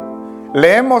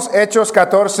Leemos Hechos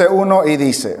 14:1 y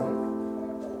dice: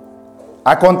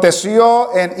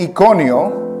 Aconteció en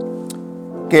Iconio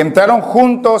que entraron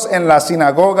juntos en la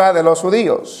sinagoga de los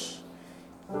judíos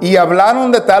y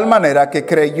hablaron de tal manera que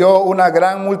creyó una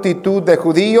gran multitud de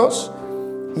judíos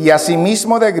y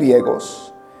asimismo de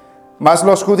griegos. Mas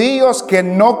los judíos que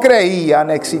no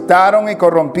creían excitaron y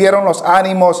corrompieron los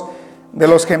ánimos de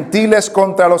los gentiles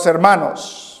contra los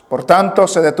hermanos. Por tanto,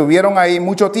 se detuvieron ahí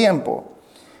mucho tiempo,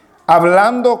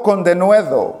 hablando con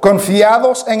denuedo,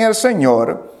 confiados en el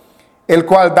Señor, el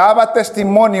cual daba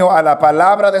testimonio a la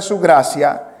palabra de su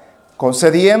gracia,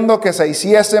 concediendo que se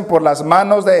hiciesen por las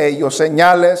manos de ellos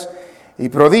señales y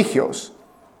prodigios.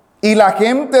 Y la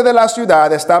gente de la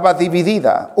ciudad estaba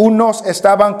dividida. Unos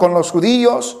estaban con los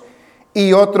judíos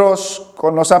y otros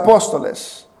con los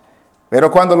apóstoles.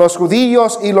 Pero cuando los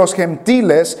judíos y los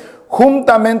gentiles,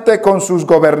 juntamente con sus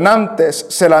gobernantes,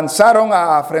 se lanzaron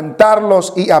a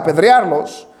afrentarlos y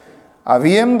apedrearlos,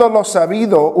 habiéndolo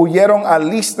sabido, huyeron a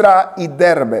Listra y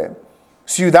Derbe,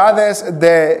 ciudades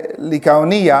de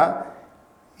Iconio,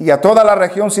 y a toda la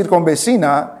región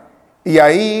circunvecina, y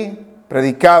ahí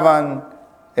predicaban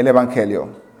el evangelio.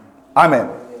 Amén.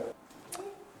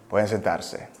 Pueden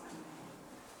sentarse.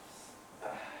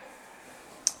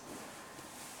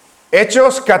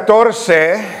 Hechos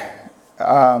 14,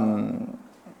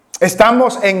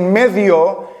 estamos en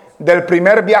medio del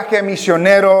primer viaje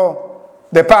misionero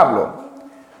de Pablo.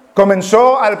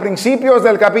 Comenzó al principios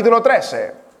del capítulo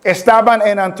 13. Estaban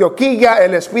en Antioquía,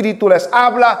 el Espíritu les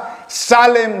habla,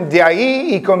 salen de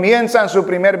ahí y comienzan su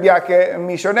primer viaje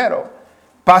misionero.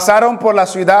 Pasaron por la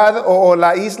ciudad o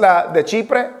la isla de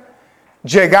Chipre,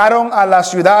 llegaron a la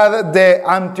ciudad de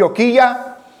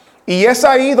Antioquía y es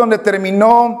ahí donde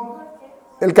terminó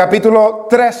el capítulo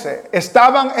 13.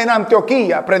 Estaban en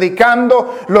Antioquía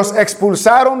predicando, los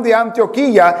expulsaron de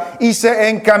Antioquía y se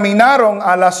encaminaron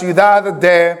a la ciudad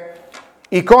de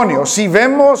Iconio. Si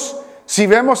vemos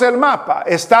el mapa,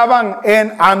 estaban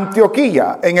en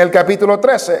Antioquía en el capítulo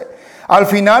 13. Al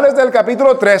finales del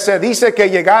capítulo 13 dice que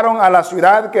llegaron a la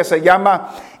ciudad que se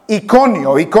llama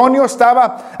Iconio. Iconio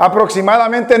estaba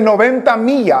aproximadamente 90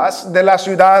 millas de la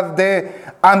ciudad de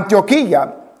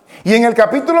Antioquía. Y en el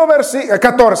capítulo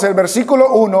 14, el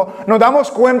versículo 1, nos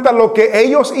damos cuenta lo que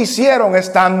ellos hicieron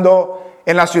estando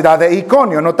en la ciudad de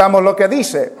Iconio. Notamos lo que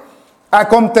dice.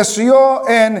 Aconteció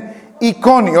en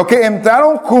Iconio que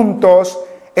entraron juntos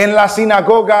en la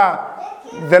sinagoga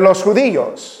de los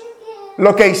judíos.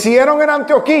 Lo que hicieron en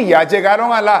Antioquía,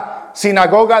 llegaron a la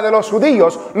sinagoga de los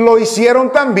judíos, lo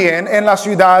hicieron también en la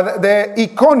ciudad de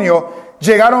Iconio.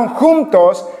 Llegaron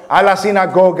juntos a la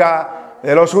sinagoga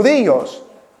de los judíos.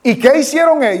 ¿Y qué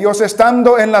hicieron ellos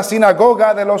estando en la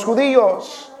sinagoga de los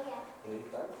judíos?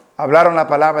 Hablaron la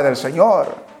palabra del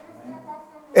Señor.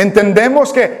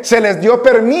 Entendemos que se les dio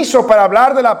permiso para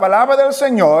hablar de la palabra del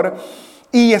Señor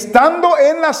y estando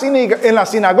en la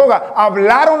sinagoga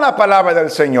hablaron la palabra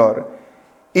del Señor.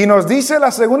 Y nos dice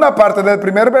la segunda parte del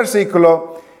primer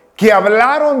versículo que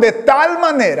hablaron de tal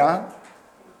manera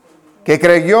que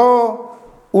creyó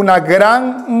una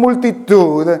gran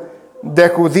multitud de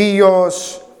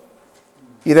judíos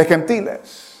y de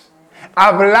gentiles.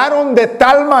 Hablaron de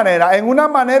tal manera, en una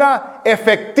manera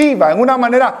efectiva, en una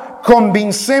manera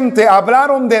convincente,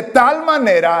 hablaron de tal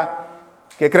manera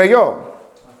que creyó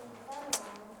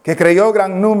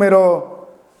gran número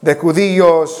de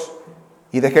judíos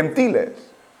y de gentiles.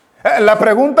 La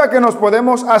pregunta que nos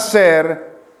podemos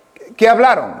hacer, ¿qué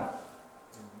hablaron?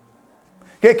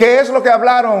 ¿Qué es lo que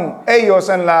hablaron ellos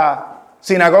en la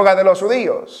sinagoga de los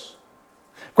judíos?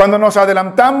 Cuando nos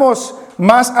adelantamos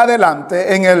más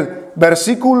adelante en el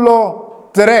versículo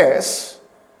 3,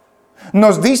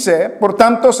 nos dice: por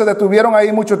tanto se detuvieron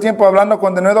ahí mucho tiempo hablando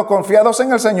con denuedo, confiados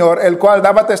en el Señor, el cual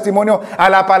daba testimonio a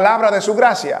la palabra de su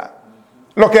gracia.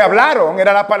 Lo que hablaron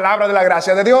era la palabra de la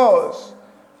gracia de Dios.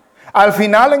 Al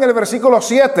final, en el versículo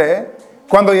 7,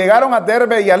 cuando llegaron a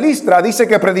Derbe y a Listra, dice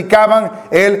que predicaban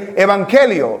el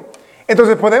evangelio.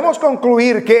 Entonces podemos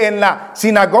concluir que en la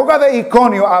sinagoga de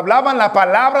Iconio hablaban la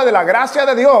palabra de la gracia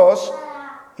de Dios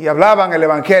y hablaban el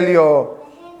evangelio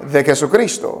de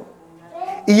Jesucristo.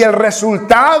 Y el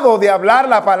resultado de hablar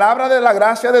la palabra de la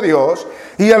gracia de Dios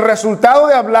y el resultado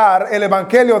de hablar el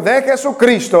evangelio de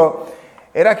Jesucristo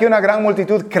era que una gran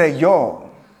multitud creyó.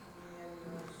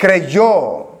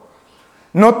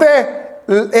 Note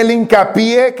el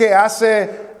hincapié que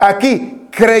hace aquí.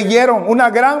 Creyeron una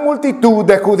gran multitud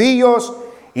de judíos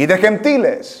y de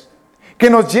gentiles, que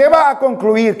nos lleva a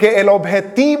concluir que el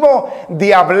objetivo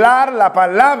de hablar la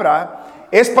palabra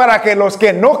es para que los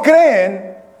que no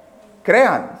creen,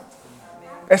 crean.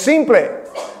 Es simple.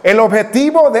 El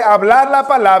objetivo de hablar la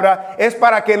palabra es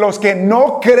para que los que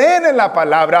no creen en la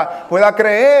palabra puedan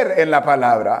creer en la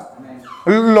palabra.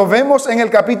 Lo vemos en el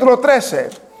capítulo 13.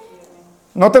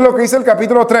 Note lo que dice el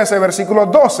capítulo 13, versículo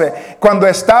 12. Cuando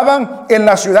estaban en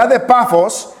la ciudad de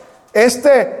Pafos,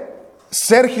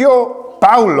 Sergio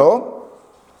Paulo,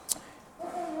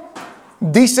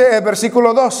 dice el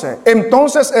versículo 12,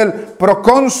 entonces el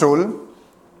procónsul,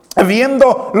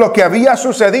 viendo lo que había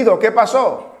sucedido, ¿qué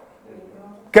pasó?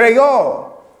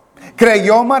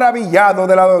 Creyó maravillado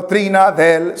de la doctrina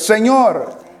del Señor.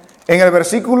 En el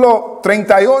versículo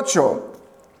 38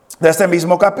 de este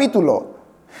mismo capítulo,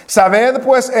 sabed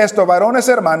pues esto, varones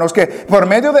hermanos, que por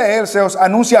medio de él se os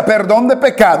anuncia perdón de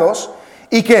pecados,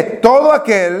 y que todo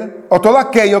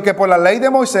aquello que por la ley de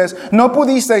Moisés no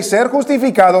pudisteis ser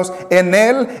justificados, en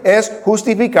él es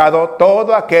justificado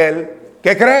todo aquel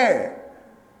que cree.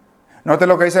 Note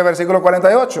lo que dice el versículo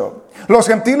 48. Los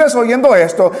gentiles, oyendo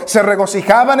esto, se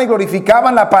regocijaban y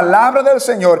glorificaban la palabra del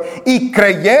Señor, y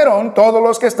creyeron todos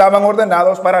los que estaban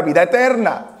ordenados para vida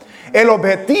eterna. El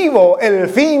objetivo, el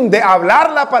fin de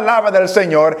hablar la palabra del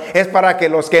Señor es para que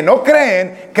los que no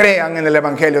creen, crean en el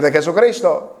evangelio de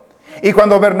Jesucristo. Y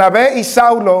cuando Bernabé y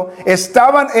Saulo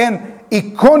estaban en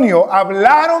Iconio,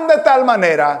 hablaron de tal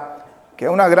manera que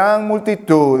una gran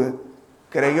multitud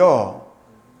creyó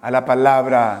a la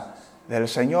palabra del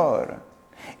Señor.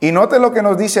 Y note lo que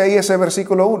nos dice ahí ese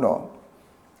versículo 1.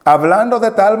 Hablando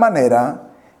de tal manera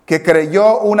que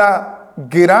creyó una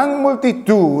gran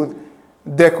multitud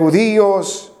de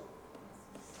judíos,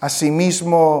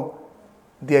 asimismo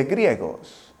de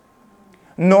griegos.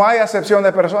 No hay acepción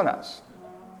de personas.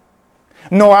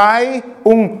 No hay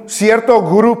un cierto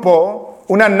grupo,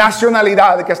 una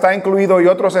nacionalidad que está incluido y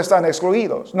otros están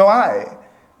excluidos. No hay.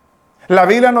 La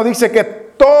Biblia nos dice que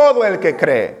todo el que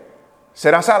cree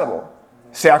será salvo,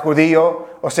 sea judío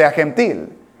o sea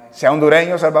gentil, sea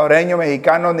hondureño, salvadoreño,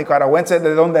 mexicano, nicaragüense,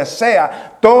 de donde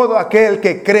sea. Todo aquel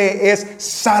que cree es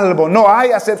salvo. No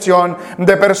hay acepción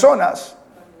de personas.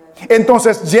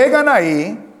 Entonces llegan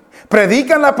ahí,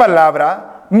 predican la palabra.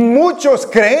 Muchos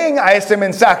creen a ese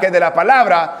mensaje de la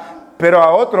palabra, pero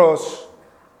a otros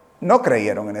no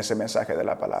creyeron en ese mensaje de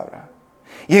la palabra.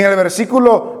 Y en el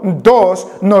versículo 2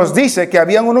 nos dice que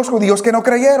habían unos judíos que no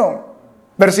creyeron.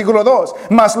 Versículo 2.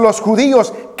 Mas los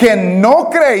judíos que no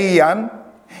creían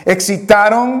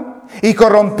excitaron y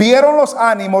corrompieron los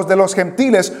ánimos de los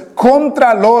gentiles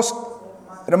contra los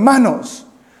hermanos.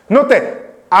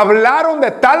 Note, hablaron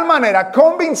de tal manera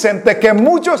convincente que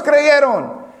muchos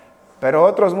creyeron, pero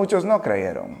otros muchos no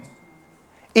creyeron.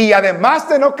 Y además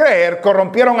de no creer,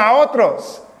 corrompieron a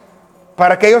otros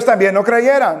para que ellos también no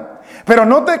creyeran. Pero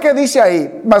note que dice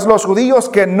ahí, mas los judíos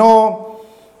que no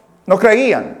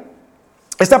creían.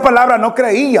 Esta palabra no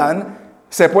creían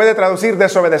se puede traducir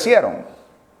desobedecieron.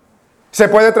 Se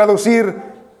puede traducir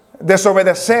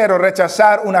desobedecer o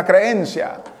rechazar una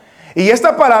creencia. Y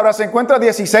esta palabra se encuentra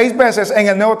 16 veces en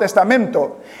el Nuevo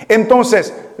Testamento.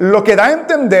 Entonces, lo que da a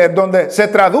entender donde se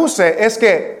traduce es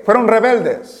que fueron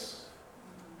rebeldes.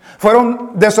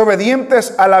 Fueron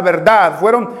desobedientes a la verdad.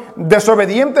 Fueron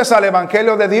desobedientes al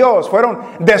Evangelio de Dios. Fueron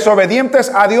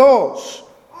desobedientes a Dios.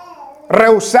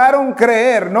 Rehusaron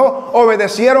creer, no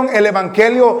obedecieron el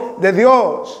Evangelio de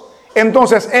Dios.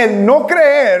 Entonces, el no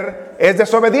creer es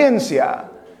desobediencia.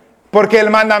 Porque el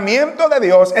mandamiento de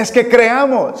Dios es que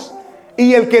creamos.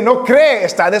 Y el que no cree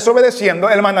está desobedeciendo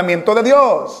el mandamiento de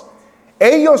Dios.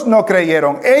 Ellos no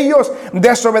creyeron, ellos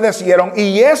desobedecieron,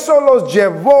 y eso los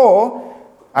llevó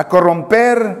a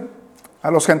corromper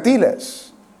a los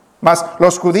gentiles. Mas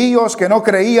los judíos que no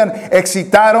creían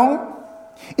excitaron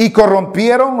y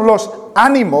corrompieron los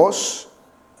ánimos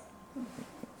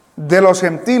de los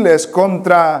gentiles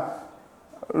contra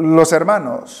los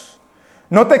hermanos.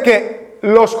 Note que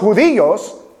los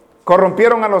judíos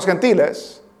corrompieron a los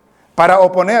gentiles para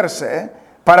oponerse,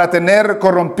 para tener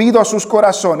corrompidos sus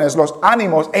corazones, los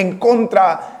ánimos en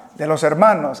contra de los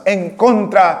hermanos, en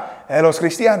contra de los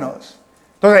cristianos.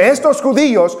 Entonces, estos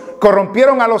judíos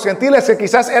corrompieron a los gentiles que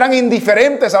quizás eran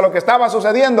indiferentes a lo que estaba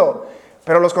sucediendo,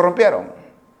 pero los corrompieron.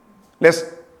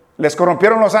 Les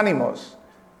corrompieron los ánimos,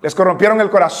 les corrompieron el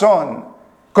corazón,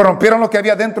 corrompieron lo que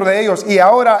había dentro de ellos, y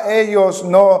ahora ellos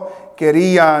no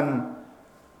querían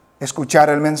escuchar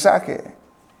el mensaje.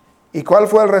 ¿Y cuál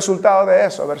fue el resultado de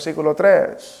eso? Versículo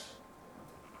 3.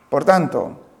 Por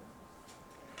tanto,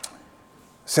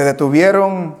 se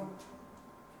detuvieron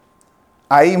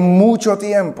ahí mucho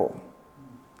tiempo,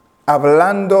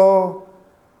 hablando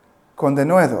con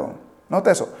denuedo.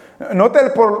 Note eso. Note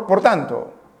el por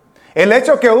tanto. El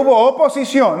hecho que hubo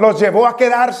oposición los llevó a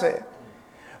quedarse.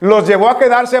 Los llevó a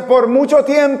quedarse por mucho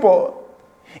tiempo.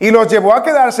 Y los llevó a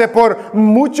quedarse por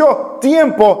mucho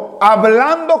tiempo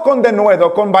hablando con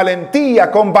denuedo, con valentía,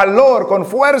 con valor, con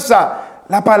fuerza,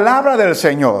 la palabra del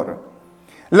Señor.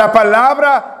 La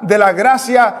palabra de la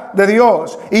gracia de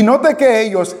Dios. Y note que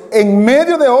ellos, en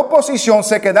medio de oposición,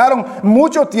 se quedaron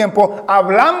mucho tiempo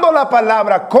hablando la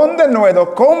palabra con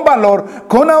denuedo, con valor,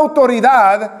 con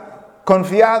autoridad,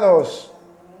 confiados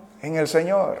en el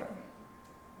Señor.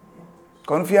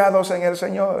 Confiados en el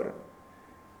Señor.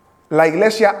 La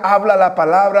iglesia habla la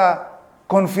palabra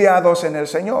confiados en el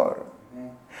Señor.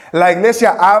 La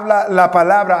iglesia habla la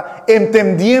palabra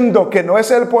entendiendo que no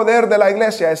es el poder de la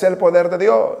iglesia, es el poder de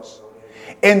Dios.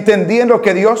 Entendiendo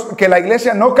que la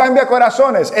iglesia no cambia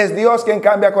corazones, es Dios quien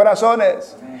cambia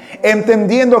corazones.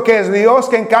 Entendiendo que es Dios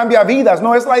quien cambia vidas,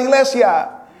 no es la iglesia.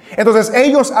 Entonces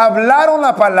ellos hablaron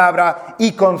la palabra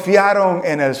y confiaron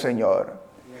en el Señor.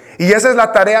 Y esa es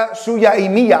la tarea suya y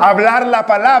mía, hablar la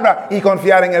palabra y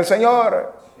confiar en el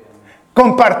Señor.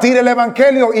 Compartir el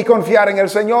evangelio y confiar en el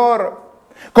Señor.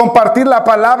 Compartir la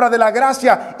palabra de la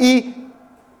gracia y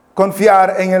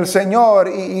confiar en el Señor.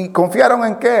 ¿Y confiaron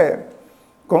en qué?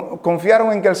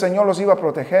 Confiaron en que el Señor los iba a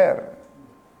proteger.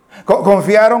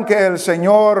 Confiaron que el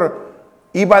Señor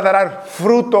iba a dar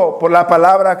fruto por la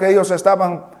palabra que ellos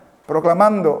estaban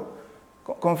proclamando.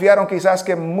 Confiaron quizás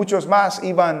que muchos más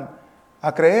iban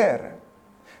a creer.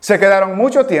 Se quedaron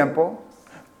mucho tiempo,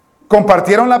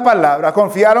 compartieron la palabra,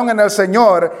 confiaron en el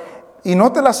Señor. Y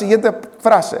note la siguiente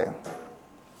frase.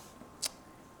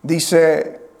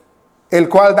 Dice, el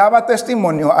cual daba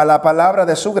testimonio a la palabra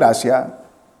de su gracia,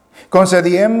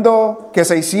 concediendo que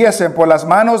se hiciesen por las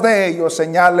manos de ellos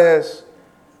señales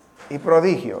y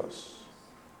prodigios.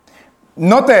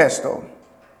 Note esto.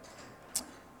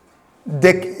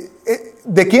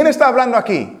 ¿De quién está hablando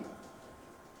aquí?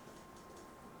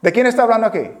 ¿De quién está hablando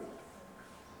aquí?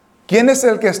 ¿Quién es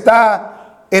el que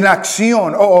está en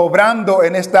acción o obrando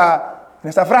en esta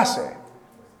frase?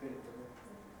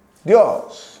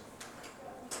 Dios.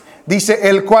 Dice,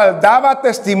 el cual daba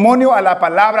testimonio a la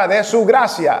palabra de su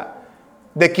gracia.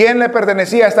 ¿De quién le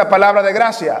pertenecía esta palabra de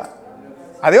gracia?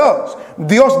 A Dios.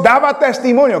 Dios daba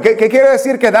testimonio. ¿Qué quiere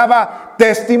decir que daba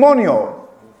testimonio?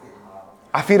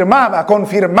 Afirmaba,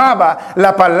 confirmaba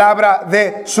la palabra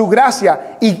de su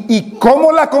gracia. ¿Y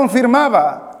cómo la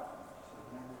confirmaba?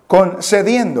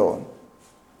 Concediendo.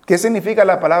 ¿Qué significa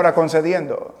la palabra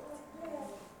concediendo?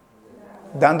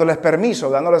 Dándoles permiso,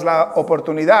 dándoles la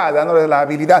oportunidad, dándoles la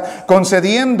habilidad,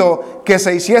 concediendo que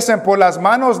se hiciesen por las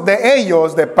manos de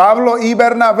ellos, de Pablo y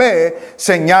Bernabé,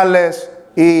 señales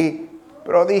y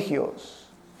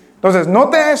prodigios. Entonces,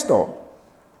 note esto.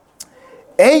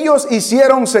 Ellos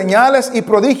hicieron señales y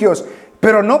prodigios,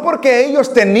 pero no porque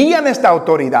ellos tenían esta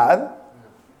autoridad,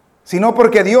 sino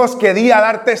porque Dios quería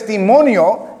dar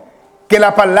testimonio que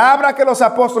la palabra que los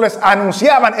apóstoles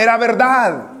anunciaban era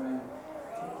verdad.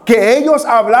 Que ellos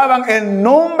hablaban en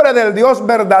nombre del Dios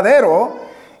verdadero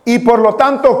y por lo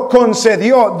tanto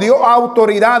dio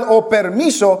autoridad o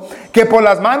permiso que por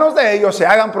las manos de ellos se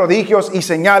hagan prodigios y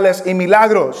señales y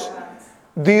milagros.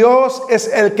 Dios es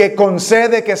el que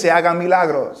concede que se hagan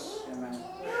milagros.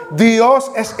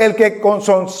 Dios es el que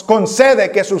concede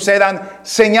que sucedan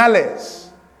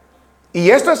señales.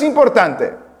 Y esto es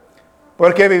importante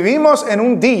porque vivimos en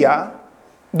un día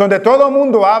donde todo el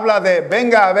mundo habla de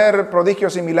venga a ver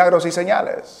prodigios y milagros y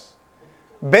señales.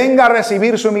 Venga a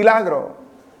recibir su milagro.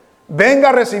 Venga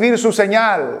a recibir su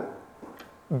señal.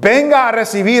 Venga a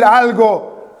recibir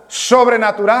algo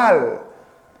sobrenatural.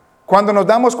 Cuando nos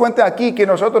damos cuenta aquí que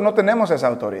nosotros no tenemos esa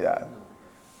autoridad.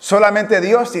 Solamente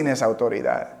Dios tiene esa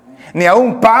autoridad. Ni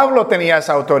aún Pablo tenía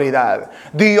esa autoridad.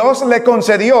 Dios le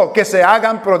concedió que se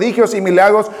hagan prodigios y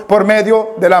milagros por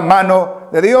medio de la mano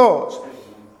de Dios.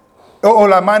 O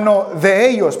la mano de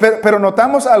ellos. Pero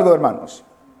notamos algo, hermanos.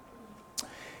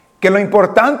 Que lo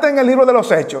importante en el libro de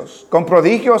los Hechos, con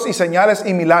prodigios y señales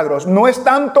y milagros, no es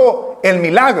tanto el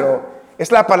milagro,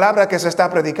 es la palabra que se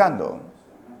está predicando.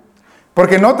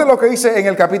 Porque note lo que dice en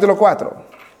el capítulo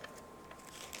 4.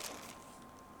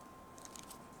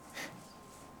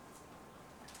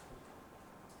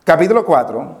 Capítulo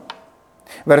 4,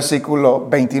 versículo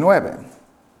 29.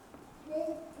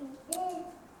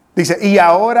 Dice, y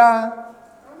ahora,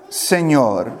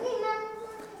 Señor,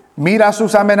 mira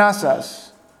sus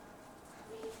amenazas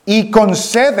y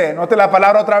concede, note la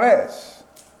palabra otra vez,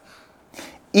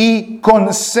 y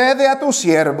concede a tus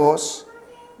siervos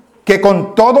que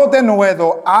con todo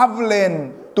denuedo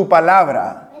hablen tu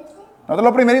palabra. Note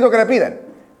lo primerito que le piden.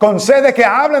 Concede que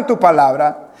hablen tu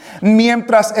palabra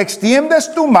mientras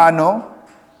extiendes tu mano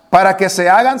para que se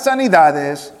hagan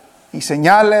sanidades y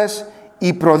señales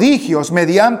y prodigios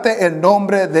mediante el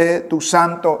nombre de tu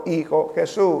santo Hijo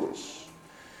Jesús.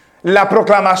 La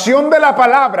proclamación de la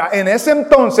palabra en ese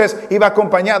entonces iba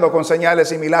acompañado con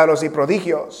señales y milagros y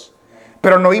prodigios,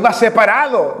 pero no iba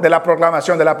separado de la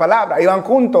proclamación de la palabra, iban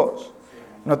juntos.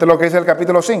 Note lo que dice el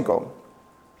capítulo 5,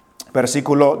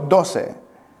 versículo 12.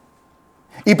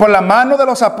 Y por la mano de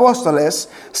los apóstoles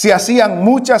se hacían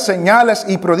muchas señales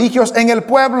y prodigios en el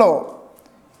pueblo.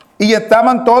 Y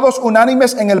estaban todos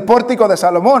unánimes en el pórtico de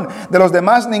Salomón. De los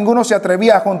demás ninguno se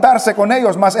atrevía a juntarse con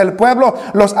ellos, mas el pueblo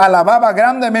los alababa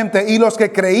grandemente y los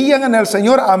que creían en el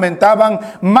Señor aumentaban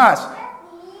más.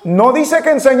 No dice que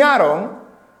enseñaron,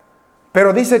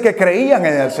 pero dice que creían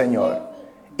en el Señor.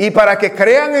 Y para que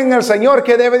crean en el Señor,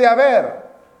 ¿qué debe de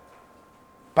haber?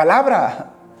 Palabra.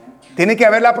 Tiene que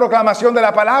haber la proclamación de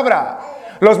la palabra.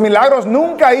 Los milagros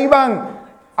nunca iban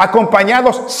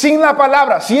acompañados sin la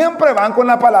palabra, siempre van con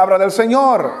la palabra del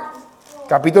Señor.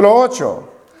 Capítulo 8,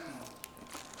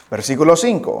 versículo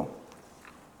 5.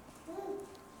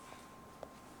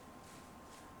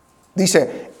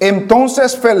 Dice,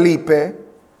 entonces Felipe,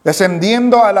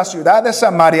 descendiendo a la ciudad de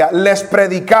Samaria, les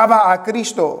predicaba a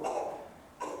Cristo.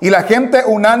 Y la gente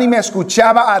unánime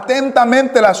escuchaba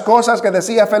atentamente las cosas que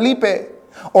decía Felipe,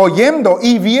 oyendo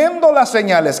y viendo las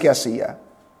señales que hacía.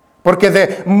 Porque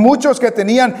de muchos que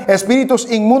tenían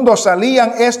espíritus inmundos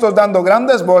salían estos dando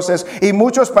grandes voces, y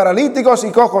muchos paralíticos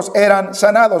y cojos eran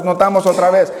sanados. Notamos otra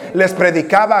vez, les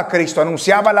predicaba a Cristo,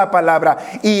 anunciaba la palabra,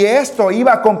 y esto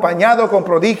iba acompañado con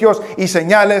prodigios y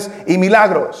señales y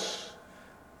milagros.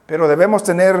 Pero debemos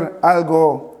tener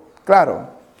algo claro,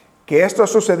 que esto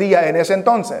sucedía en ese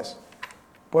entonces,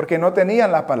 porque no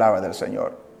tenían la palabra del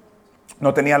Señor,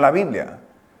 no tenían la Biblia,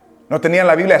 no tenían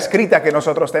la Biblia escrita que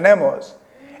nosotros tenemos.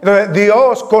 Entonces,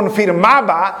 Dios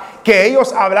confirmaba que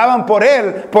ellos hablaban por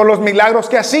Él, por los milagros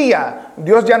que hacía.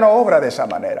 Dios ya no obra de esa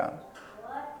manera.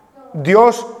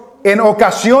 Dios en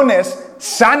ocasiones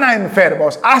sana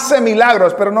enfermos, hace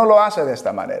milagros, pero no lo hace de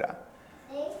esta manera.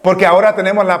 Porque ahora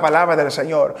tenemos la palabra del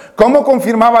Señor. ¿Cómo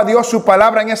confirmaba Dios su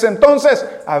palabra en ese entonces?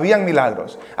 Habían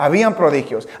milagros, habían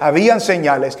prodigios, habían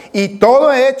señales. Y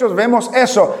todo en Hechos vemos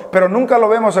eso, pero nunca lo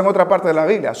vemos en otra parte de la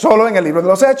Biblia, solo en el libro de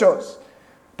los Hechos.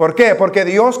 ¿Por qué? Porque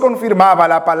Dios confirmaba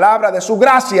la palabra de su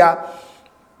gracia,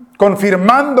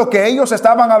 confirmando que ellos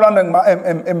estaban hablando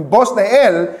en voz de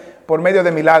Él por medio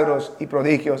de milagros y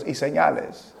prodigios y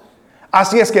señales.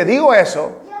 Así es que digo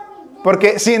eso,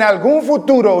 porque si en algún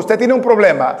futuro usted tiene un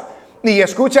problema y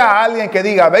escucha a alguien que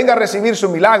diga, venga a recibir su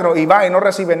milagro, y va y no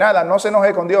recibe nada, no se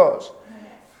enoje con Dios.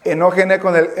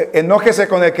 Enójese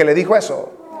con el que le dijo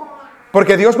eso.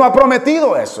 Porque Dios no ha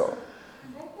prometido eso.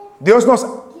 Dios nos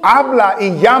habla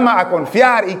y llama a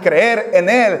confiar y creer en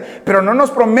Él, pero no nos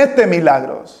promete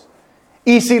milagros.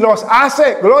 Y si los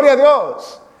hace, gloria a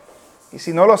Dios. Y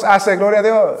si no los hace, gloria a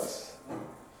Dios.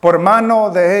 Por mano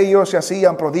de ellos se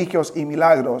hacían prodigios y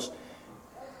milagros.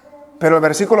 Pero el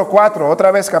versículo 4,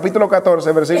 otra vez capítulo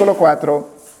 14, versículo 4,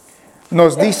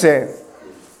 nos dice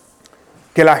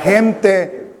que la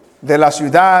gente de la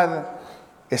ciudad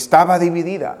estaba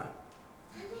dividida.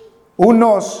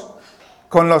 Unos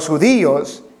con los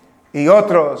judíos y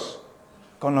otros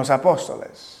con los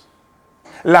apóstoles.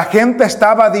 La gente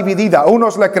estaba dividida.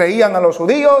 Unos le creían a los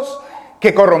judíos,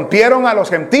 que corrompieron a los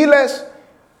gentiles,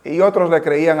 y otros le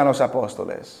creían a los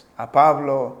apóstoles, a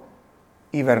Pablo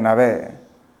y Bernabé.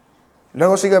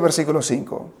 Luego sigue el versículo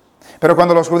 5. Pero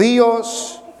cuando los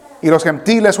judíos y los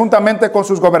gentiles, juntamente con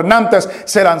sus gobernantes,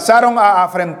 se lanzaron a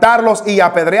afrentarlos y a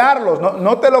apedrearlos.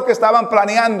 Note lo que estaban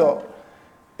planeando.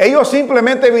 Ellos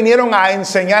simplemente vinieron a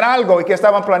enseñar algo. ¿Y qué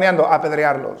estaban planeando?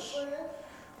 Apedrearlos.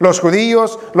 Los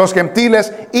judíos, los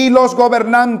gentiles y los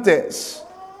gobernantes.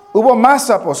 Hubo más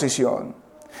oposición.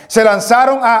 Se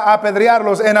lanzaron a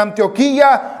apedrearlos. En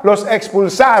Antioquía los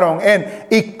expulsaron. En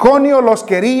Iconio los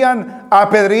querían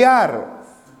apedrear.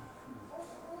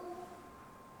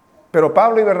 Pero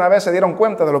Pablo y Bernabé se dieron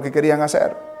cuenta de lo que querían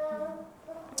hacer.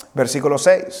 Versículo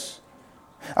 6.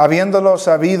 Habiéndolo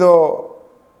sabido,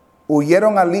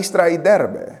 huyeron a Listra y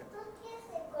Derbe,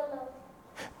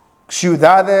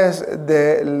 ciudades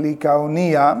de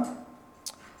Licaonia,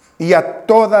 y a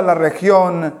toda la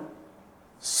región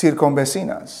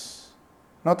circunvecinas.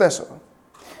 Note eso.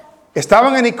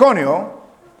 Estaban en Iconio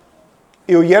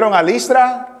y huyeron a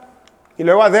Listra y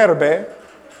luego a Derbe,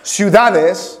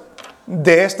 ciudades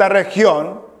de esta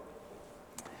región.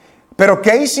 Pero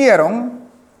 ¿qué hicieron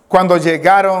cuando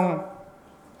llegaron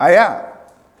allá?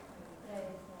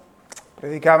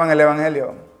 Predicaban el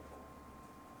evangelio.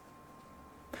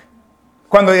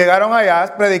 Cuando llegaron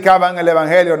allá, predicaban el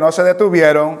evangelio. No se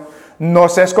detuvieron, no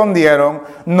se escondieron,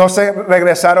 no se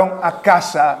regresaron a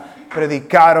casa.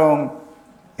 Predicaron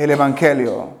el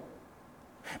evangelio.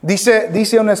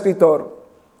 Dice un escritor,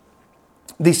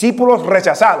 discípulos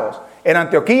rechazados. En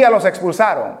Antioquía los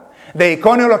expulsaron. De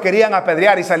Iconio lo querían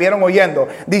apedrear y salieron huyendo.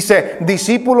 Dice,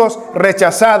 discípulos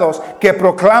rechazados que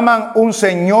proclaman un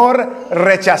Señor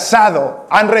rechazado.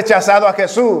 Han rechazado a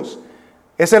Jesús.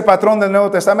 Es el patrón del Nuevo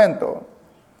Testamento.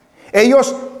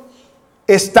 Ellos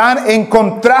están en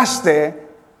contraste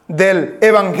del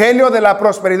evangelio de la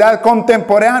prosperidad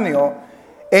contemporáneo,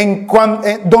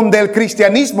 donde el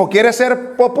cristianismo quiere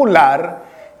ser popular,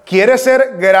 quiere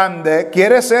ser grande,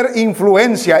 quiere ser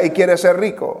influencia y quiere ser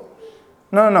rico.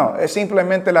 No, es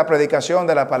simplemente la predicación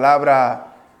de la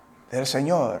palabra del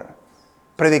Señor.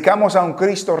 Predicamos a un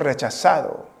Cristo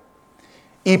rechazado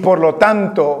y por lo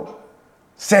tanto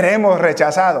seremos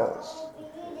rechazados.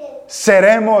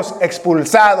 Seremos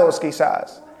expulsados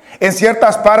quizás. En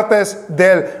ciertas partes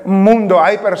del mundo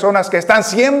hay personas que están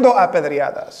siendo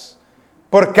apedreadas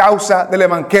por causa del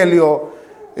evangelio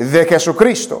de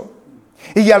Jesucristo.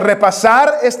 Y al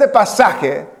repasar este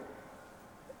pasaje,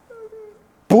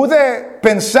 pude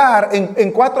pensar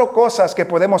en 4 cosas que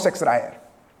podemos extraer.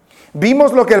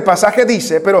 Vimos lo que el pasaje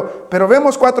dice, pero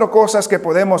vemos 4 cosas que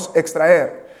podemos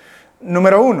extraer.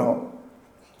 Número 1,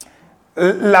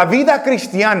 la vida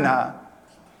cristiana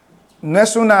no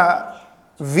es una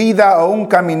vida o un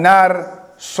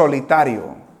caminar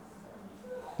solitario.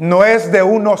 No es de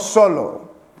uno solo.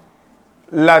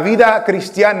 La vida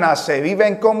cristiana se vive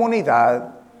en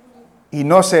comunidad y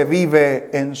no se vive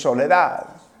en soledad.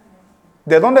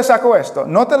 ¿De dónde sacó esto?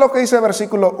 Note lo que dice el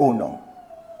versículo 1.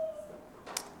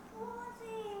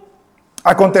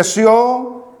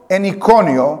 Aconteció en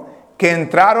Iconio que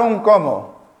entraron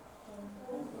 ¿cómo?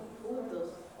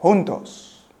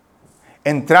 Juntos.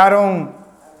 Entraron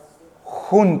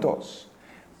juntos.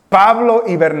 Pablo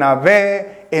y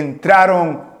Bernabé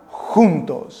entraron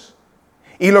juntos.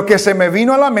 Y lo que se me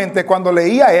vino a la mente cuando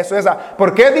leía eso es,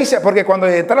 ¿por qué dice? Porque cuando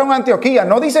entraron a Antioquía,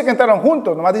 no dice que entraron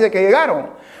juntos, nomás dice que llegaron.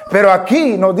 Pero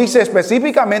aquí nos dice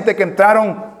específicamente que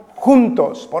entraron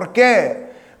juntos. ¿Por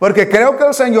qué? Porque creo que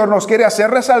el Señor nos quiere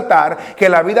hacer resaltar que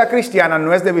la vida cristiana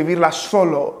no es de vivirla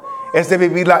solo, es de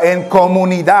vivirla en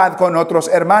comunidad con otros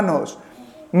hermanos.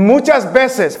 Muchas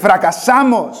veces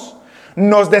fracasamos,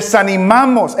 nos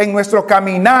desanimamos en nuestro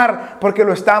caminar porque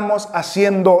lo estamos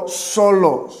haciendo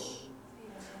solos.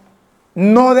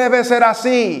 No debe ser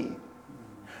así.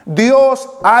 Dios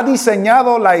ha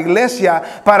diseñado la iglesia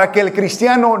para que el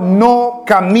cristiano no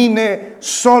camine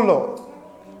solo.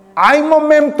 Hay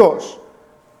momentos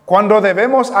cuando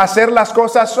debemos hacer las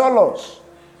cosas solos.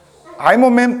 Hay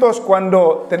momentos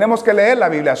cuando tenemos que leer la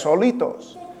Biblia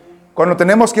solitos. Cuando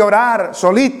tenemos que orar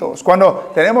solitos.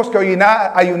 Cuando tenemos que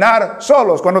ayunar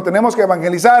solos. Cuando tenemos que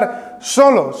evangelizar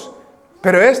solos.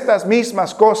 Pero estas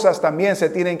mismas cosas también se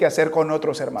tienen que hacer con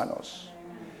otros hermanos.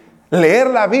 Leer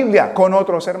la Biblia con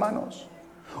otros hermanos.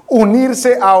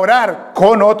 Unirse a orar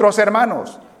con otros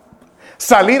hermanos.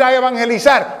 Salir a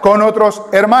evangelizar con otros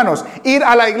hermanos. Ir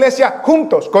a la iglesia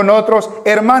juntos con otros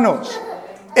hermanos.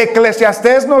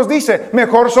 Eclesiastés nos dice,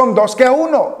 mejor son 2 que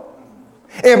 1.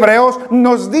 Hebreos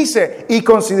nos dice, y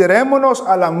considerémonos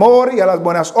al amor y a las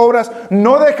buenas obras,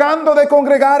 no dejando de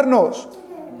congregarnos,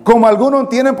 como algunos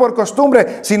tienen por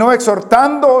costumbre, sino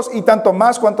exhortándoos, y tanto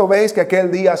más cuanto veis que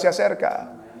aquel día se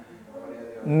acerca.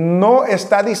 No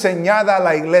está diseñada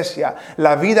la iglesia,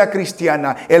 la vida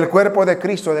cristiana, el cuerpo de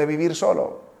Cristo de vivir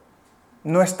solo.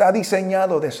 No está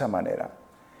diseñado de esa manera.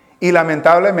 Y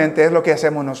lamentablemente es lo que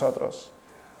hacemos nosotros.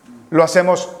 Lo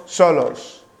hacemos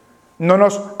solos. No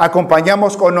nos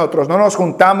acompañamos con otros, no nos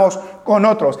juntamos con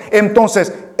otros.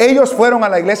 Entonces, ellos fueron a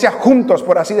la iglesia juntos,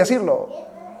 por así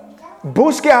decirlo.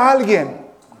 Busque a alguien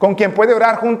con quien puede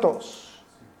orar juntos.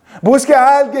 Busque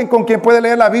a alguien con quien puede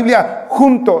leer la Biblia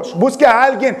juntos. Busque a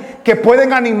alguien que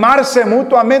pueden animarse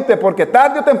mutuamente, porque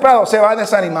tarde o temprano se va a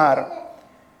desanimar.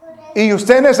 Y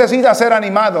usted necesita ser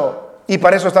animado, y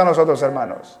para eso están los otros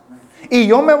hermanos. Y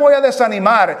yo me voy a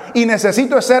desanimar y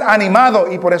necesito ser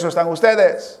animado, y por eso están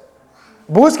ustedes.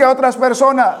 Busque a otras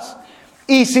personas.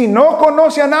 Y si no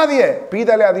conoce a nadie,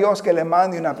 pídale a Dios que le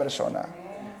mande una persona.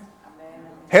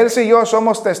 Él y yo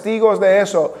somos testigos de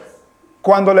eso.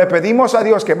 Cuando le pedimos a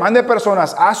Dios que mande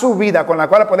personas a su vida con la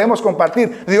cual podemos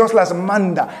compartir, Dios las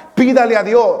manda. Pídale a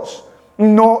Dios.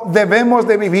 No debemos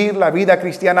de vivir la vida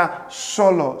cristiana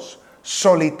solos,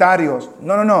 solitarios.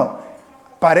 No.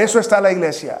 Para eso está la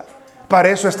iglesia. Para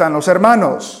eso están los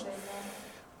hermanos.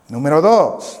 Número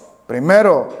 2.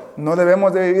 Primero, no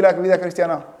debemos de vivir la vida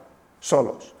cristiana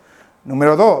solos.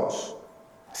 Número 2,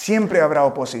 siempre habrá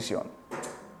oposición.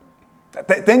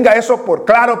 Tenga eso por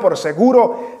claro, por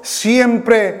seguro,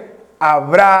 siempre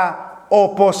habrá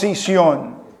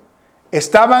oposición.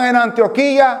 Estaban en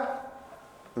Antioquía,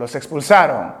 los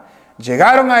expulsaron.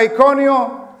 Llegaron a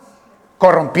Iconio,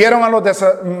 corrompieron a los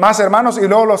demás hermanos y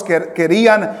luego los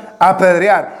querían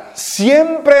apedrear.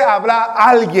 Siempre habrá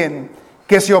alguien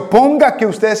que se oponga a que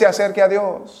usted se acerque a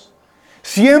Dios.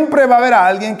 Siempre va a haber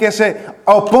alguien que se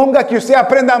oponga a que usted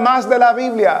aprenda más de la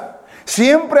Biblia.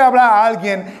 Siempre habrá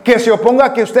alguien que se oponga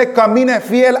a que usted camine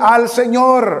fiel al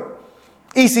Señor.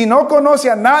 Y si no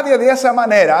conoce a nadie de esa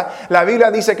manera, la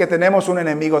Biblia dice que tenemos un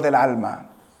enemigo del alma.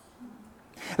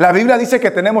 La Biblia dice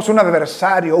que tenemos un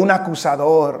adversario, un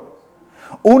acusador,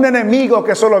 un enemigo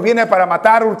que solo viene para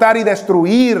matar, hurtar y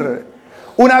destruir.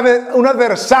 Un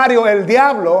adversario, el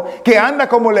diablo, que anda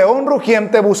como león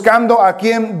rugiente buscando a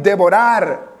quien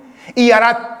devorar. Y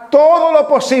hará todo lo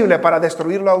posible para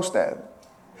destruirlo a usted.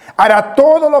 Hará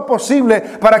todo lo posible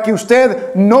para que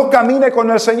usted no camine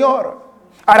con el Señor.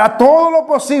 Hará todo lo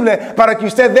posible para que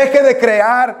usted deje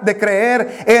de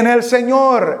creer en el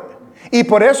Señor. Y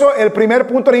por eso el primer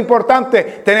punto era importante,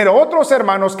 tener otros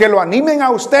hermanos que lo animen a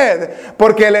usted,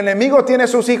 porque el enemigo tiene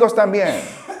sus hijos también.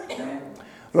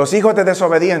 Los hijos de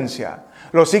desobediencia,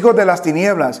 los hijos de las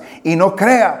tinieblas. Y no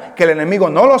crea que el enemigo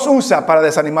no los usa para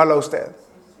desanimarlo a usted.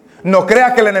 No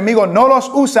crea que el enemigo no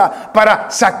los usa para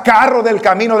sacarlo del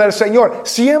camino del Señor.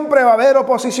 Siempre va a haber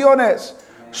oposiciones.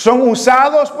 Son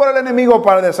usados por el enemigo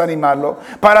para desanimarlo,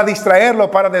 para distraerlo,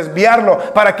 para desviarlo,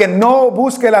 para que no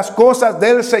busque las cosas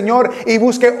del Señor y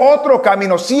busque otro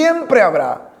camino. Siempre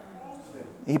habrá.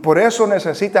 Y por eso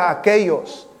necesita a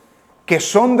aquellos que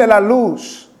son de la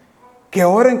luz, que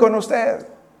oren con usted,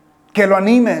 que lo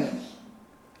animen,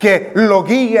 que lo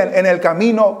guíen en el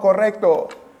camino correcto.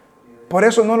 Por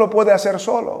eso no lo puede hacer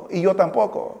solo, y yo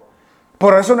tampoco.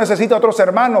 Por eso necesita otros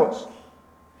hermanos,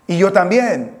 y yo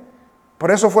también.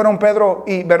 Por eso fueron Pablo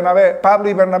y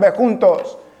Bernabé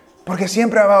juntos, porque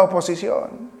siempre habrá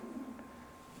oposición.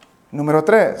 Número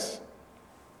 3,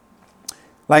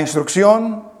 la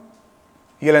instrucción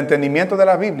y el entendimiento de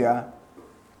la Biblia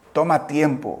toma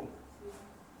tiempo.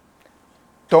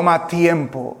 Toma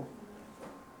tiempo.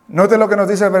 Note lo que nos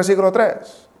dice el versículo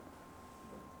 3.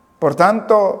 Por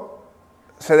tanto,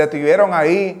 se detuvieron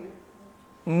ahí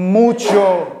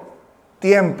mucho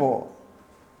tiempo.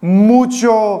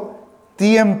 Mucho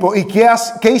tiempo. ¿Y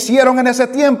qué hicieron en ese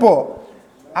tiempo?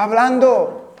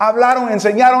 Hablaron,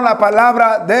 enseñaron la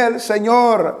palabra del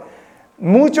Señor.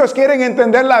 Muchos quieren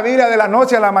entender la Biblia de la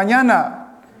noche a la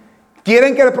mañana.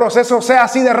 Quieren que el proceso sea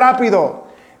así de rápido.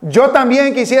 Yo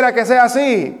también quisiera que sea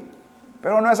así,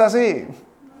 pero no es así.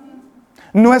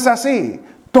 No es así.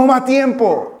 Toma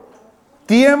tiempo.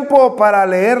 Tiempo para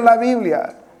leer la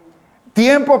Biblia.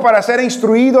 Tiempo para ser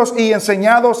instruidos y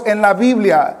enseñados en la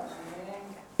Biblia.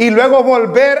 Y luego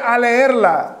volver a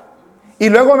leerla. Y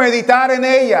luego meditar en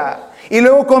ella. Y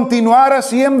luego continuar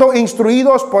siendo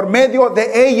instruidos por medio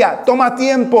de ella. Toma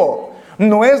tiempo.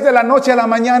 No es de la noche a la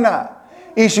mañana.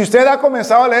 Y si usted ha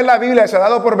comenzado a leer la Biblia y se ha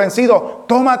dado por vencido,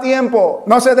 toma tiempo.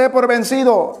 No se dé por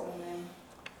vencido.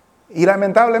 Y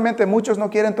lamentablemente muchos no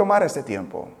quieren tomar este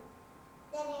tiempo.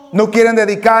 No quieren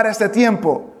dedicar este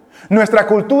tiempo. Nuestra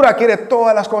cultura quiere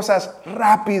todas las cosas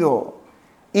rápido.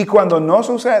 Y cuando no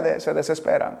sucede, se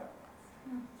desesperan.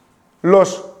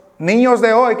 Los niños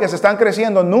de hoy que se están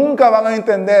creciendo nunca van a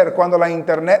entender cuando la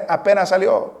internet apenas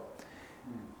salió.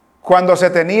 Cuando se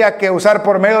tenía que usar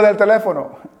por medio del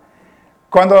teléfono.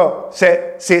 Cuando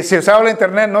se usaba la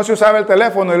internet, no se usaba el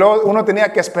teléfono y luego uno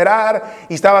tenía que esperar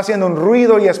y estaba haciendo un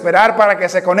ruido y esperar para que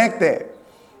se conecte.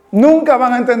 Nunca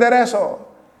van a entender eso.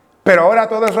 Pero ahora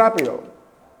todo es rápido.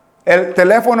 El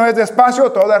teléfono es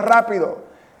despacio, todo es rápido.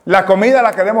 La comida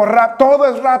la queremos rápido, todo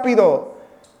es rápido.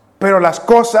 Pero las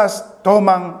cosas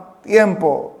toman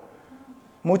tiempo.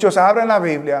 Muchos abren la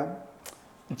Biblia,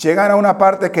 llegan a una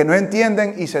parte que no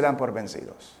entienden y se dan por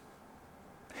vencidos.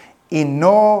 Y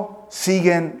no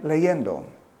siguen leyendo.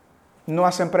 No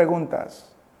hacen preguntas.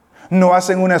 No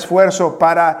hacen un esfuerzo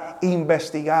para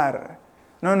investigar.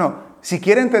 No. Si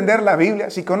quiere entender la Biblia,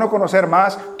 si quiere conocer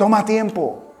más, toma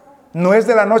tiempo. No es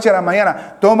de la noche a la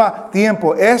mañana, toma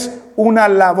tiempo. Es una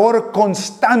labor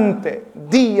constante,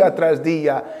 día tras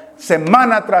día,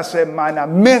 semana tras semana,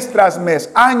 mes tras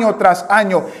mes, año tras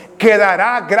año, que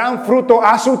dará gran fruto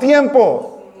a su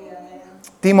tiempo.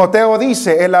 Timoteo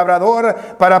dice, el labrador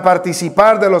para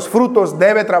participar de los frutos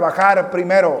debe trabajar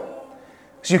primero.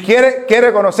 Si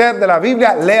quiere conocer de la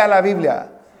Biblia, lea la Biblia.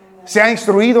 Se ha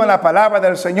instruido en la palabra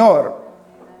del Señor.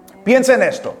 Piensa en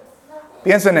esto.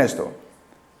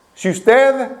 Si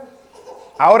usted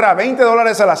ahorra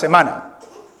 $20 a la semana,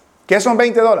 ¿qué son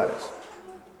 $20?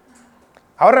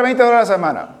 Ahorra $20 a la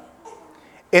semana.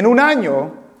 En un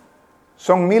año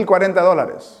son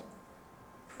 $1,040.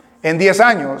 En 10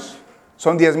 años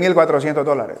son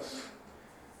 $10,400.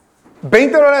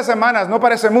 $20 semanas no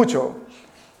parece mucho,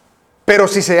 pero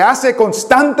si se hace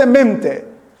constantemente,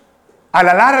 a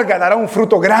la larga dará un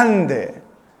fruto grande.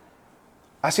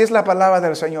 Así es la palabra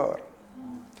del Señor.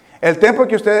 El tiempo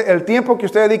que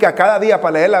usted dedica cada día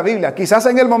para leer la Biblia, quizás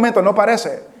en el momento no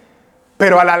parece,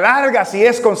 pero a la larga, si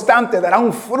es constante, dará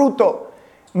un fruto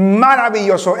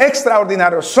maravilloso,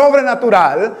 extraordinario,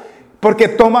 sobrenatural, porque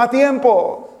toma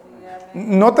tiempo.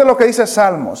 Note lo que dice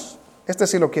Salmos. Este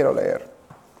sí lo quiero leer.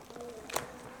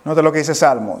 Note lo que dice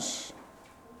Salmos,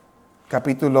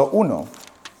 capítulo 1.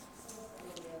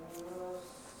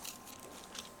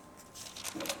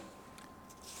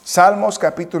 Salmos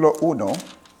capítulo 1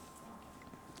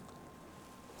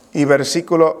 y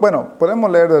versículo,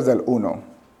 podemos leer desde el 1.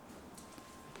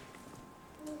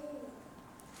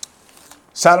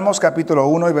 Salmos capítulo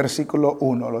 1 y versículo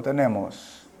 1, lo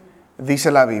tenemos. Dice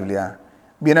la Biblia: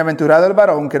 bienaventurado el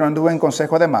varón que no anduvo en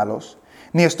consejo de malos,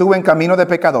 ni estuvo en camino de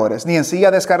pecadores, ni en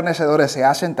silla de escarnecedores se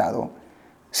ha sentado,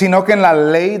 sino que en la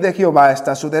ley de Jehová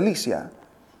está su delicia,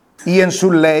 y en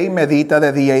su ley medita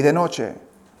de día y de noche.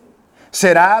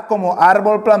 Será como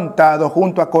árbol plantado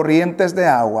junto a corrientes de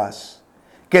aguas,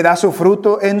 que da su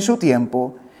fruto en su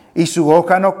tiempo, y su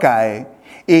hoja no cae,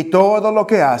 y todo lo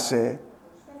que hace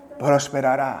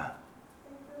prosperará.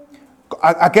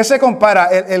 ¿A qué se compara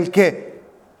el que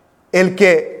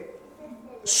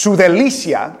su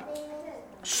delicia,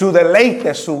 su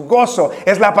deleite, su gozo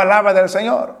es la palabra del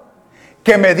Señor,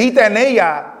 que medita en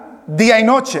ella día y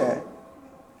noche?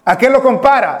 ¿A qué lo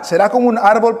compara? Será como un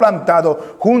árbol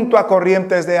plantado junto a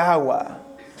corrientes de agua.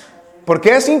 ¿Por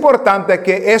qué es importante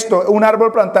que un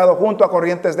árbol plantado junto a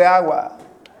corrientes de agua?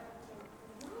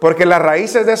 Porque las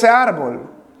raíces de ese árbol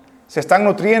se están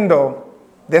nutriendo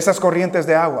de esas corrientes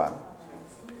de agua.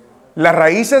 Las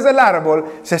raíces del árbol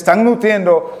se están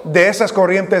nutriendo de esas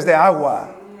corrientes de agua.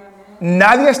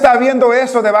 Nadie está viendo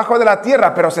eso debajo de la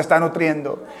tierra, pero se está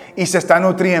nutriendo, y se está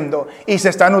nutriendo, y se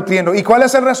está nutriendo. ¿Y cuál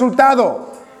es el resultado?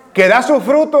 Que da su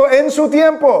fruto en su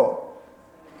tiempo,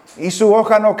 y su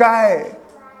hoja no cae,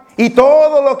 y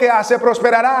todo lo que hace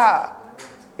prosperará.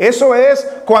 Eso es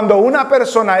cuando una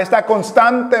persona está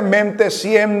constantemente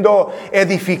siendo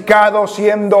edificado,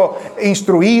 siendo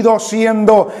instruido,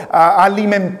 siendo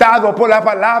alimentado por la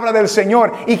palabra del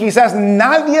Señor. Y quizás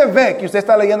nadie ve que usted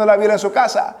está leyendo la Biblia en su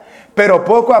casa, pero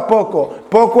poco a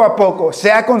poco,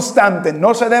 sea constante,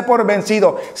 no se dé por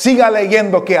vencido, siga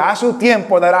leyendo, que a su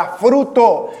tiempo dará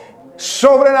fruto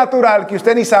sobrenatural que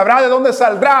usted ni sabrá de dónde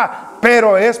saldrá,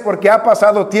 pero es porque ha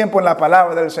pasado tiempo en la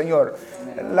palabra del Señor.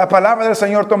 La palabra del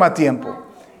Señor toma tiempo.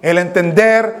 El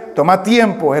entender toma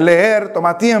tiempo. El leer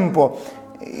toma tiempo.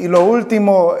 Y lo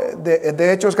último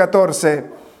de Hechos 14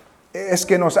 es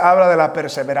que nos habla de la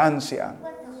perseverancia.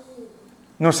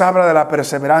 Nos habla de la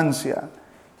perseverancia.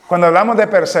 Cuando hablamos de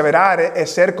perseverar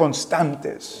es ser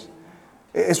constantes.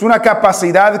 Es una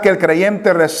capacidad que el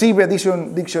creyente recibe, dice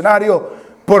un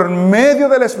diccionario, por medio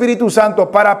del Espíritu Santo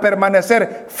para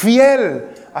permanecer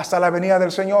fiel hasta la venida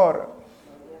del Señor.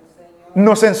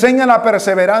 Nos enseña la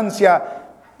perseverancia,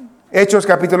 Hechos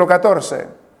capítulo 14.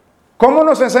 ¿Cómo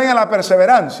nos enseña la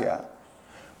perseverancia?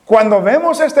 Cuando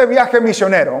vemos este viaje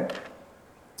misionero,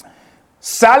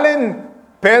 salen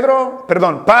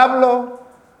Pablo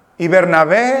y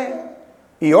Bernabé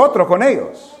y otro con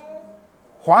ellos,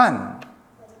 Juan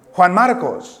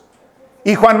Marcos.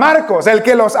 Y Juan Marcos, el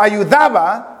que los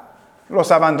ayudaba, los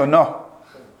abandonó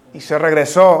y se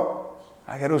regresó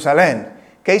a Jerusalén.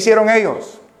 ¿Qué hicieron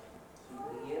ellos?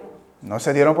 No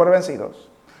se dieron por vencidos,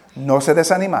 no se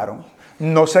desanimaron,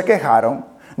 no se quejaron,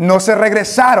 no se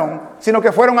regresaron, sino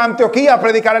que fueron a Antioquía a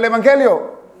predicar el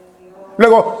evangelio.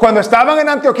 Luego, cuando estaban en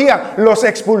Antioquía, los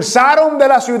expulsaron de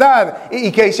la ciudad.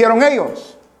 ¿Y qué hicieron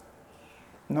ellos?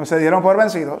 No se dieron por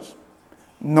vencidos,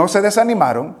 no se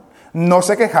desanimaron, no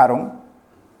se quejaron,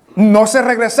 no se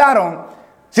regresaron,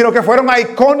 sino que fueron a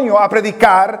Iconio a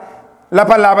predicar la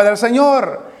palabra del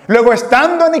Señor. Luego,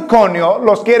 estando en Iconio,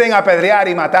 los quieren apedrear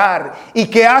y matar. ¿Y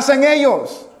qué hacen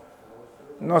ellos?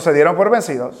 No se dieron por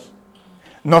vencidos,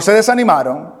 no se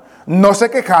desanimaron, no se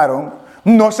quejaron,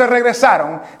 no se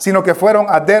regresaron, sino que fueron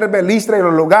a Derbe, Listra y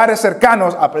los lugares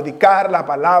cercanos a predicar la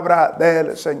palabra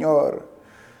del Señor.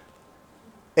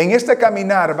 En este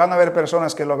caminar van a haber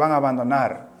personas que lo van a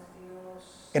abandonar.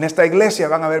 En esta iglesia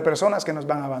van a haber personas que nos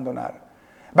van a abandonar.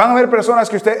 Van a haber personas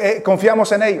que confiamos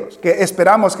en ellos, que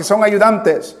esperamos, que son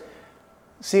ayudantes.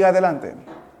 Siga adelante.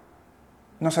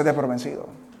 No se dé por vencido.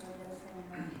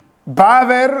 Va a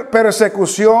haber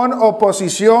persecución,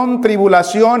 oposición,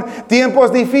 tribulación,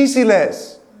 tiempos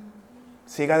difíciles.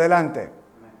 Siga adelante.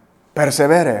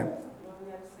 Persevere.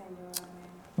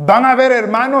 Van a haber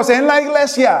hermanos en la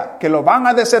iglesia que lo van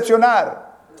a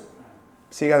decepcionar.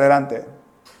 Siga adelante.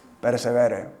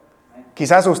 Persevere.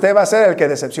 Quizás usted va a ser el que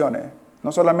decepcione,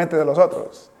 no solamente de los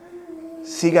otros.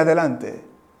 Siga adelante.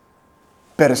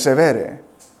 Persevere.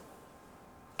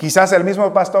 Quizás el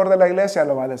mismo pastor de la iglesia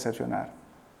lo va a decepcionar.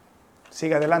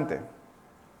 Siga adelante.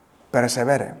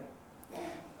 Persevere.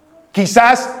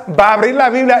 Quizás va a abrir la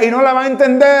Biblia y no la va a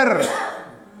entender.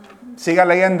 Siga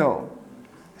leyendo.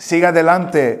 Siga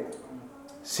adelante.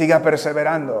 Siga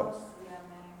perseverando.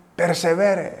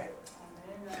 Persevere.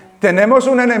 Tenemos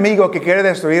un enemigo que quiere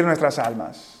destruir nuestras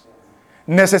almas.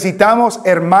 Necesitamos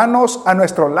hermanos a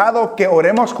nuestro lado que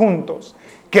oremos juntos,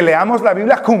 que leamos la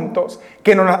Biblia juntos,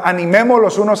 que nos animemos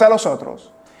los unos a los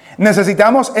otros.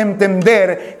 Necesitamos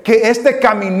entender que este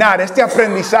caminar, este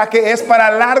aprendizaje es para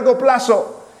largo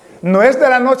plazo. No es de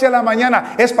la noche a la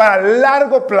mañana, es para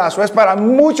largo plazo, es para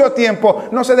mucho tiempo.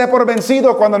 No se dé por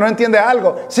vencido cuando no entiende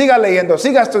algo. Siga leyendo,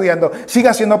 siga estudiando, siga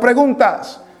haciendo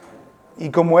preguntas. Y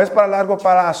como es para largo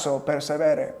plazo,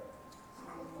 persevere.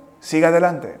 Siga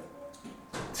adelante.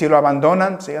 Si lo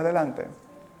abandonan, siga adelante.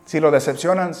 Si lo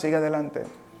decepcionan, siga adelante.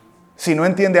 Si no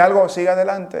entiende algo, siga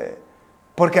adelante.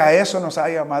 Porque a eso nos ha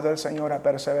llamado el Señor, a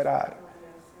perseverar.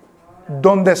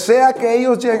 Donde sea que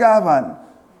ellos llegaban,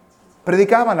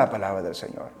 predicaban la palabra del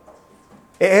Señor.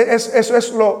 Eso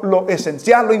es lo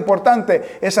esencial, lo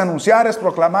importante. Es anunciar, es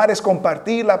proclamar, es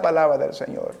compartir la palabra del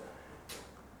Señor.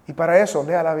 Y para eso,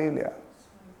 lea la Biblia.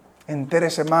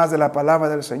 Entérese más de la palabra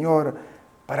del Señor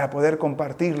para poder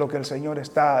compartir lo que el Señor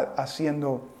está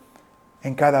haciendo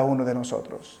en cada uno de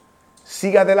nosotros.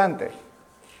 Siga adelante.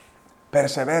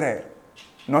 Persevere.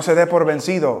 No se dé por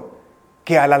vencido,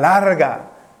 que a la larga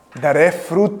daremos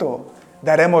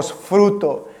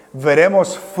fruto,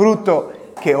 veremos fruto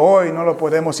que hoy no lo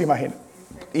podemos imaginar.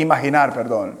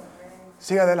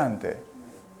 Siga adelante.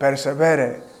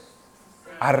 Persevere.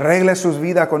 Arregle sus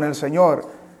vidas con el Señor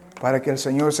para que el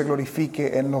Señor se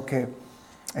glorifique en lo que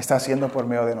está haciendo por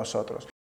medio de nosotros.